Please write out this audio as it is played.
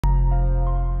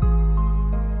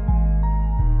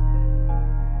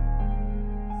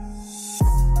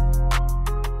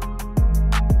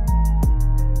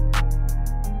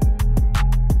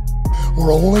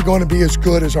We're only going to be as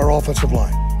good as our offensive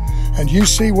line. And you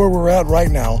see where we're at right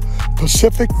now.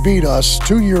 Pacific beat us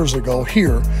 2 years ago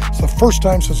here. It's the first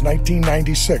time since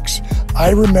 1996. I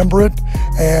remember it,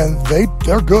 and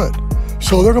they're good.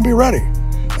 So they're going to be ready.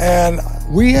 And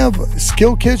we have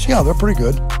skilled kids. Yeah, they're pretty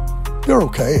good. They're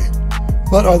okay.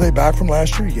 But are they back from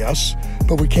last year? Yes.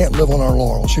 But we can't live on our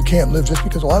laurels. You can't live just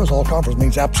because, well, I was all conference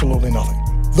means absolutely nothing.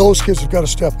 Those kids have got to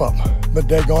step up. But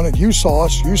daggone it, you saw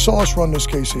us run this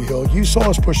Casey Hill. You saw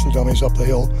us push the dummies up the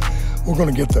hill. We're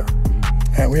going to get there.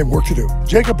 And we have work to do.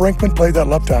 Jacob Brinkman played that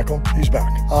left tackle. He's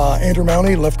back. Andrew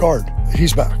Mounty, left guard.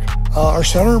 He's back. Our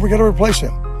center, we got to replace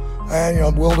him.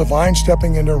 And Will Devine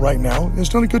stepping in there right now has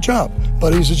done a good job.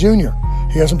 But he's a junior.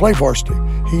 He hasn't played varsity.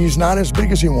 He's not as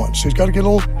big as he wants. He's got to get a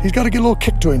little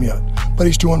kick to him yet. But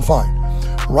he's doing fine.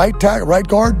 Right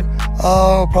guard,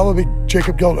 probably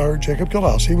Jacob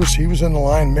Gildhouse. He was in the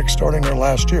line mix starting there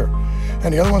last year.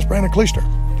 And the other one's Brandon Kleister.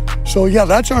 So yeah,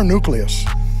 that's our nucleus.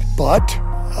 But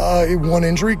one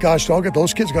injury, gosh dog it,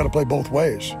 those kids got to play both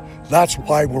ways. That's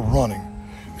why we're running.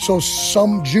 So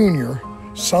some junior,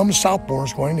 some sophomore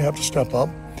is going to have to step up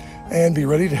and be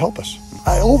ready to help us.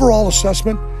 Overall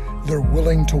assessment, they're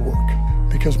willing to work.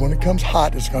 Because when it comes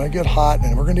hot, it's going to get hot,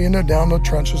 and we're going to end up down the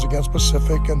trenches against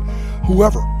Pacific and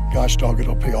whoever. Gosh dog,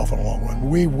 it'll pay off in the long run.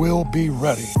 We will be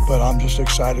ready, but I'm just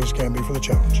excited as can be for the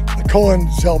challenge. Cohen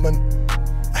Zelman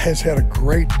has had a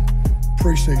great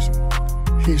preseason.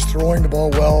 He's throwing the ball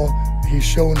well. He's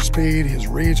showing speed. His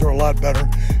reads are a lot better.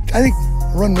 I think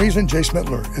one reason Jay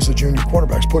Smitler is a junior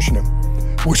quarterback's pushing him,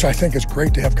 which I think is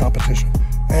great to have competition.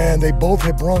 And they both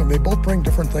bring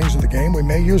different things to the game. We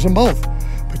may use them both.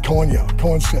 But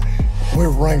Cohen's, we were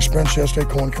running sprints yesterday.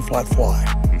 Cohen can flat fly.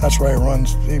 That's where he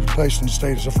runs. He placed in the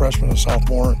state as a freshman and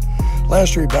sophomore. And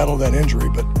last year he battled that injury,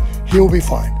 but he'll be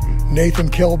fine. Nathan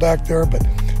Kill back there, but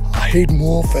Hayden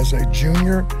Wolf as a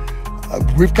junior.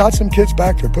 We've got some kids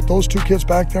back there. Put those two kids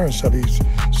back there instead of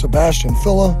Sebastian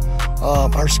Filla.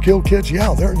 Our skilled kids,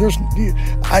 yeah.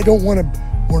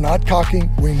 We're not cocky.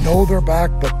 We know they're back,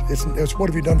 but it's what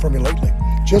have you done for me lately?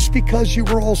 Just because you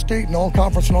were all state and all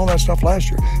conference and all that stuff last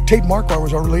year. Tate Marquardt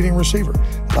was our leading receiver.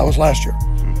 That was last year.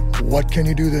 What can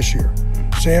you do this year?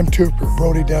 Sam Tucker,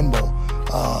 Brody Denbo,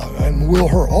 and Will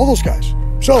Hur, all those guys.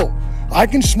 So I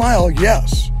can smile,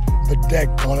 yes, but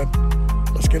daggone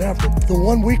it, let's get after it. The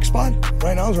 1 weak spot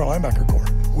right now is our linebacker core.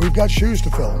 We've got shoes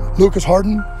to fill. Lucas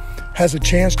Harden has a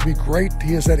chance to be great.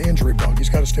 He has that injury bug. He's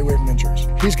got to stay away from injuries.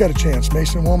 He's got a chance.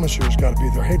 Mason Wilmshire's got to be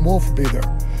there. Hayden Wolf will be there.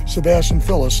 Sebastian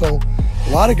Phillips. So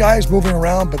a lot of guys moving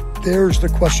around, but there's the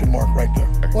question mark right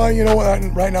there. Well, you know what?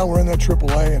 Right now we're in that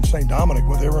AAA, and St. Dominic,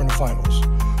 well, they were in the finals.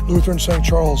 Luther and St.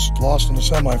 Charles lost in the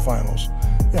semifinals.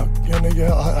 Yeah,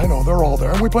 I know, they're all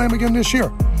there. And we play them again this year.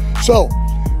 So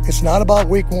it's not about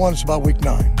week 1, it's about week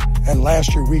 9. And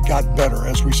last year we got better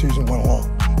as the season went along.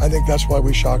 I think that's why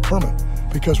we shocked Herman,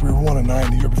 because we were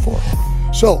 1-9 the year before.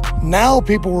 So now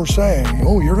people were saying,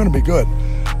 oh, you're going to be good.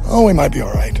 Oh, we might be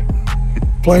all right.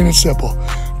 Plain and simple.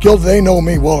 They know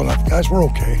me well enough. Guys, we're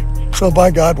okay. So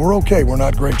by God, we're okay. We're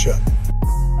not great yet.